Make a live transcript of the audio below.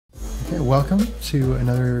Okay, welcome to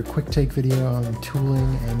another quick take video on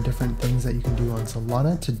tooling and different things that you can do on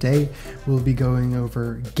Solana. Today we'll be going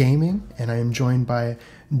over gaming, and I am joined by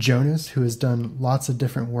Jonas, who has done lots of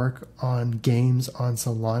different work on games on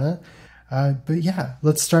Solana. But yeah,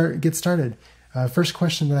 let's get started. First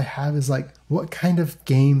question that I have is what kind of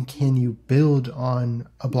game can you build on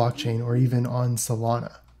a blockchain or even on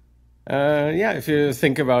Solana? Yeah, if you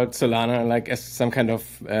think about Solana like as some kind of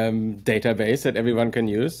database that everyone can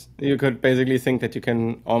use, you could basically think that you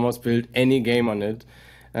can almost build any game on it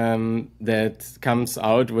that comes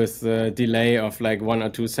out with a delay of like 1 or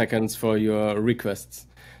 2 seconds for your requests.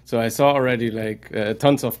 So I saw already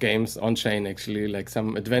tons of games on chain, actually, like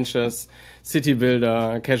some adventures, city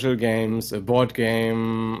builder, casual games, a board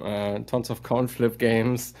game, tons of coin flip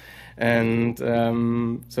games. And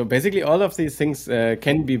so basically all of these things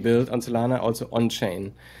can be built on Solana, also on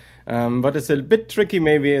chain. What is a bit tricky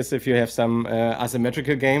maybe is if you have some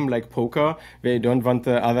asymmetrical game like poker, where you don't want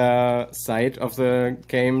the other side of the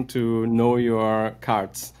game to know your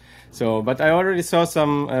cards. So, but I already saw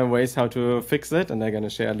some ways how to fix that, and I'm going to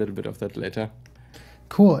share a little bit of that later.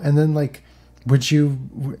 Cool. And then would you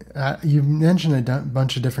mentioned a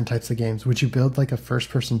bunch of different types of games. Would you build a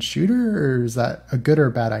first-person shooter, or is that a good or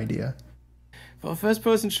bad idea? For a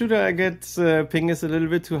first-person shooter, I guess ping is a little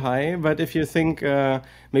bit too high. But if you think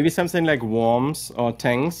maybe something like worms or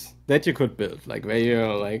tanks, that you could build, where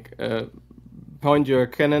you point your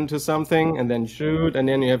cannon to something and then shoot, and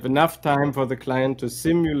then you have enough time for the client to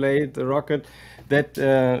simulate the rocket. That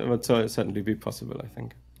would certainly be possible, I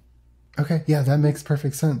think. Okay, yeah, that makes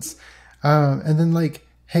perfect sense. And then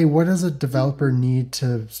hey, what does a developer need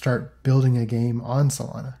to start building a game on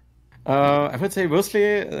Solana? I would say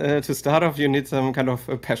mostly to start off, you need some kind of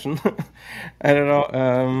a passion. I don't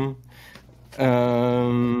know.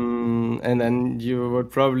 And then you would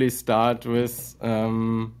probably start with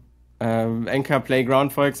Anchor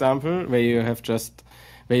Playground, for example, where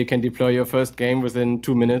you can deploy your first game within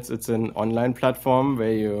 2 minutes. It's an online platform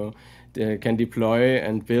where you can deploy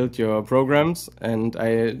and build your programs. And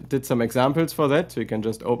I did some examples for that. So you can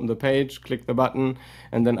just open the page, click the button,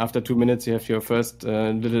 and then after 2 minutes, you have your first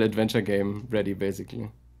little adventure game ready, basically.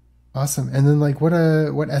 Awesome. And then what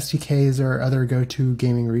SDKs or other go-to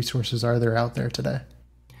gaming resources are there out there today?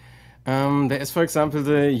 There is, for example,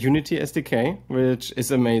 the Unity SDK, which is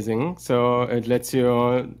amazing. So it lets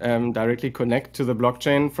you directly connect to the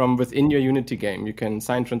blockchain from within your Unity game. You can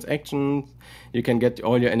sign transactions, you can get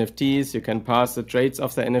all your NFTs, you can pass the trades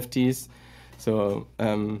of the NFTs. So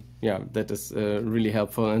yeah, that is really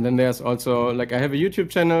helpful. And then there's also I have a YouTube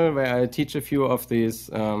channel where I teach a few of these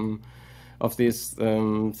things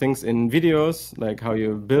in videos, like how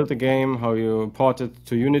you build a game, how you port it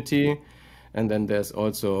to Unity. And then there's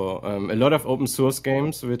also a lot of open source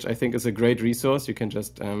games, which I think is a great resource. You can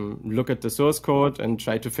just look at the source code and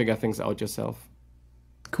try to figure things out yourself.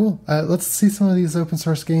 Cool. Let's see some of these open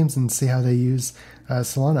source games and see how they use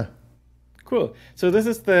Solana. Cool. So this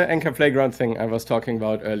is the Anchor Playground thing I was talking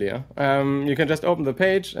about earlier. You can just open the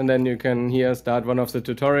page, and then you can here start one of the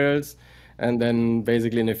tutorials. And then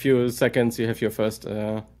basically in a few seconds, you have your first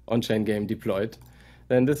on-chain game deployed.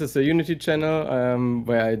 Then this is the Unity channel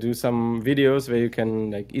where I do some videos where you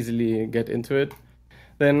can easily get into it.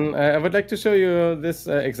 Then I would like to show you this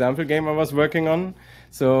example game I was working on.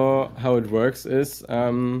 So how it works is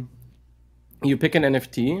you pick an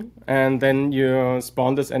NFT, and then you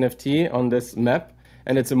spawn this NFT on this map,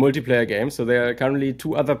 and it's a multiplayer game. So there are currently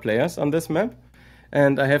 2 other players on this map.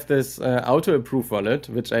 And I have this auto-approve wallet,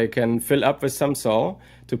 which I can fill up with some SOL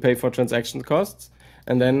to pay for transaction costs.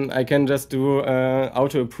 And then I can just do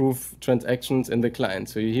auto-approve transactions in the client.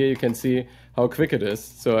 So here you can see how quick it is.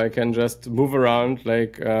 So I can just move around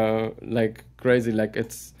like crazy.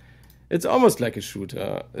 It's almost like a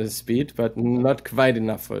shooter speed, but not quite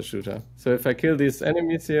enough for a shooter. So if I kill these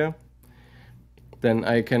enemies here, then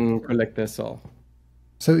I can collect their soul.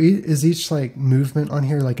 So is each movement on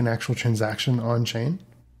here an actual transaction on chain?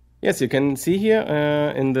 Yes, you can see here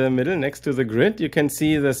in the middle next to the grid, you can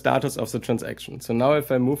see the status of the transaction. So now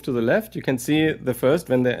if I move to the left, you can see the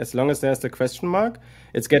first, as long as there's the question mark,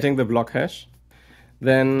 it's getting the block hash.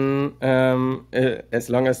 Then as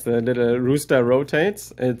long as the little rooster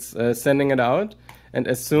rotates, it's sending it out. And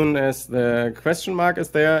as soon as the question mark is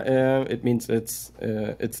there, it means it's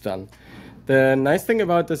done. The nice thing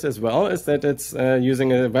about this as well is that it's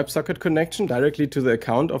using a WebSocket connection directly to the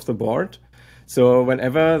account of the board. So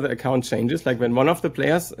whenever the account changes, when one of the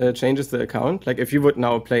players changes the account, if you would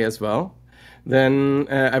now play as well, then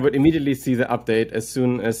I would immediately see the update as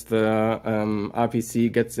soon as the RPC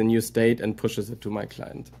gets a new state and pushes it to my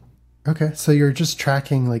client. Okay, so you're just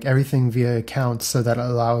tracking like everything via accounts, so that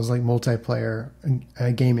allows like multiplayer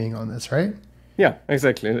gaming on this, right? Yeah,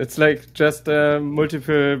 exactly. It's like just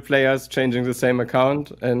multiple players changing the same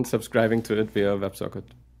account and subscribing to it via WebSocket.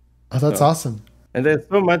 Oh, that's So, awesome. and there's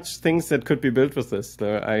so much things that could be built with this.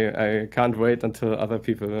 So I can't wait until other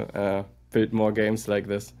people build more games like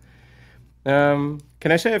this. Can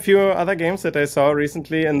I share a few other games that I saw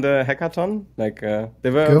recently in the hackathon? Like there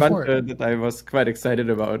were a Go bunch for it. that I was quite excited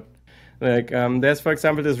about. Like there's for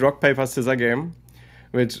example this rock paper scissors game,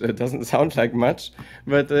 which doesn't sound like much,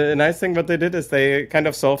 but a nice thing what they did is they kind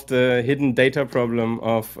of solved the hidden data problem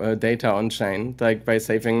of data on chain, like by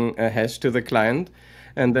saving a hash to the client.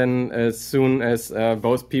 And then as soon as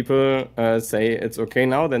both people say it's okay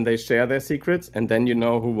now, then they share their secrets, and then you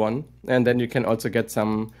know who won. And then you can also get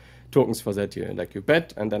some tokens for that. You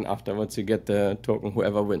bet, and then afterwards you get the token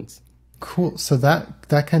whoever wins. Cool. So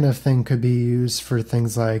that kind of thing could be used for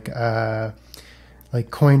things like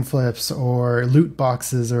coin flips or loot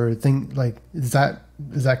boxes or thing like is that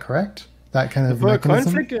correct? That kind of For a coin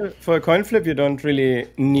mechanism? flip, you don't really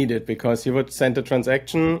need it because you would send a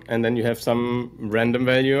transaction and then you have some random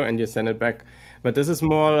value and you send it back. But this is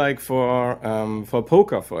more like for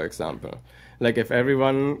poker, for example. Like if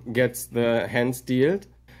everyone gets the hands dealt,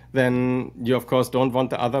 then you of course don't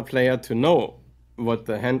want the other player to know what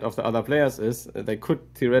the hand of the other players is. They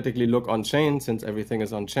could theoretically look on chain since everything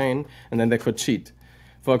is on chain, and then they could cheat.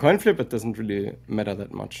 For a coin flip, it doesn't really matter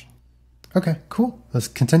that much. Okay, cool. Let's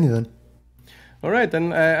continue then. All right,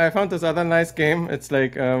 then I found this other nice game. It's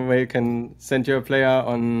like where you can send your player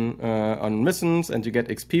on missions and you get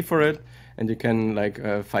XP for it, and you can like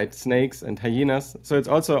fight snakes and hyenas. So it's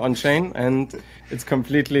also on chain and it's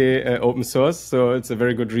completely open source. So it's a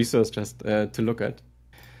very good resource just to look at.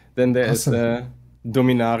 Then there is Awesome.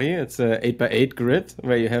 Dominari. It's a 8x8 grid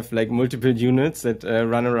where you have like multiple units that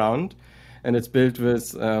run around, and it's built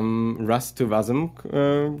with Rust to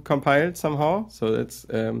WASM compiled somehow. So it's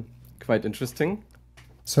quite interesting.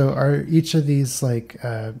 So are each of these like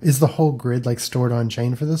is the whole grid like stored on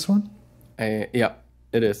chain for this one? Yeah,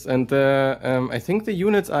 it is. And I think the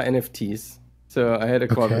units are NFTs. So I had a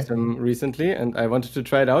call Okay. with them recently, and I wanted to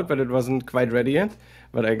try it out, but it wasn't quite ready yet.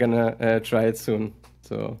 But I'm gonna try it soon.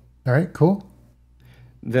 So All right, cool.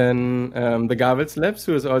 then the Garvels Labs,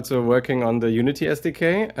 who is also working on the Unity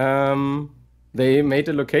SDK, they made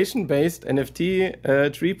a location-based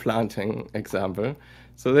NFT tree planting example.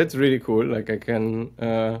 So that's really cool. Like I can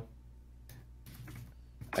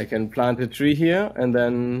plant a tree here, and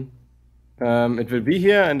then it will be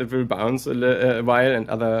here, and it will bounce a while, and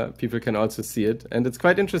other people can also see it. And it's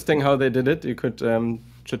quite interesting how they did it. You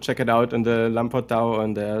should check it out in the Lamport DAO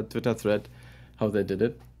on their Twitter thread, how they did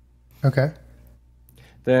it. Okay.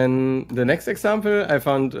 Then the next example I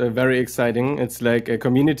found very exciting. It's like a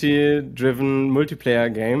community-driven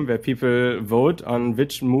multiplayer game where people vote on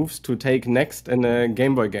which moves to take next in a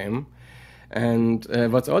Game Boy game. And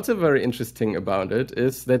what's also very interesting about it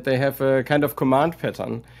is that they have a kind of command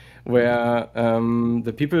pattern where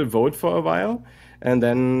the people vote for a while, and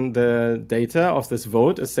then the data of this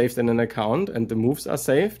vote is saved in an account, and the moves are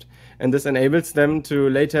saved. And this enables them to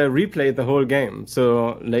later replay the whole game.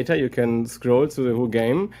 So later you can scroll through the whole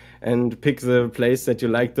game and pick the place that you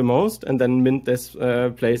like the most, and then mint this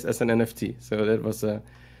place as an NFT. So that was a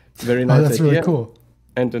very Oh, nice that's really idea, cool.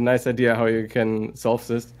 and a nice idea how you can solve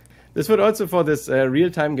this. This would also, for this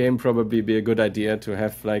real-time game, probably be a good idea to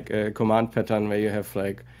have like a command pattern where you have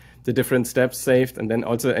like the different steps saved, and then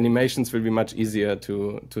also animations will be much easier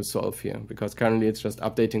to solve here, because currently it's just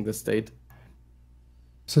updating the state.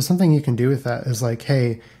 So something you can do with that is like,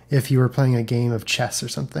 hey, if you were playing a game of chess or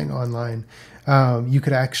something online, you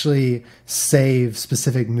could actually save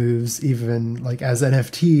specific moves, even like as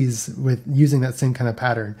NFTs, with using that same kind of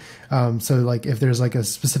pattern. So like if there's like a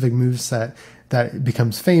specific move set that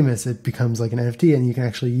becomes famous, it becomes like an NFT, and you can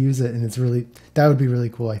actually use it, and that would be really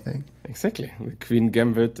cool, I think. Exactly. The Queen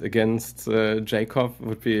Gambit against Jacob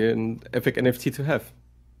would be an epic NFT to have.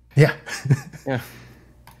 Yeah. Yeah.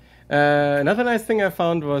 Another nice thing I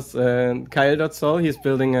found was Kyle.sol. He's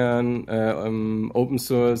building an open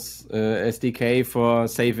source SDK for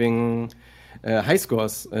saving high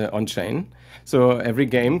scores on chain. So every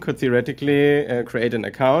game could theoretically create an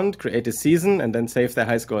account, create a season, and then save their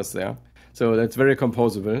high scores there. So that's very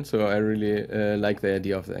composable. So I really like the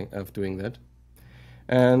idea of doing that.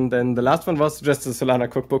 And then the last one was just the Solana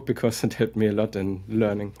cookbook, because it helped me a lot in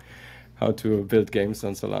learning how to build games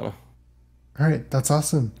on Solana. All right, that's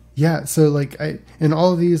awesome. Yeah, so like and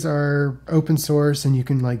all of these are open source, and you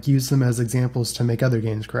can like use them as examples to make other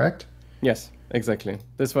games, correct? Yes. Exactly.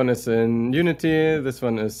 This one is in Unity. This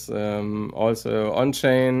one is also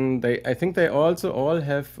on-chain. I think they also all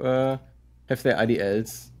have their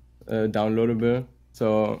IDLs downloadable.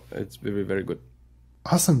 So it's very, very good.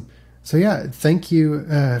 Awesome. So yeah, thank you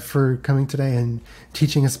for coming today and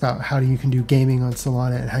teaching us about how you can do gaming on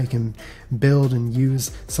Solana and how you can build and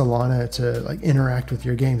use Solana to like interact with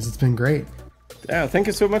your games. It's been great. Yeah, thank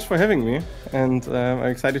you so much for having me, and I'm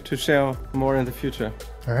excited to share more in the future.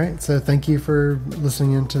 All right, so thank you for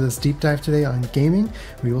listening into this deep dive today on gaming.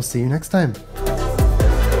 We will see you next time.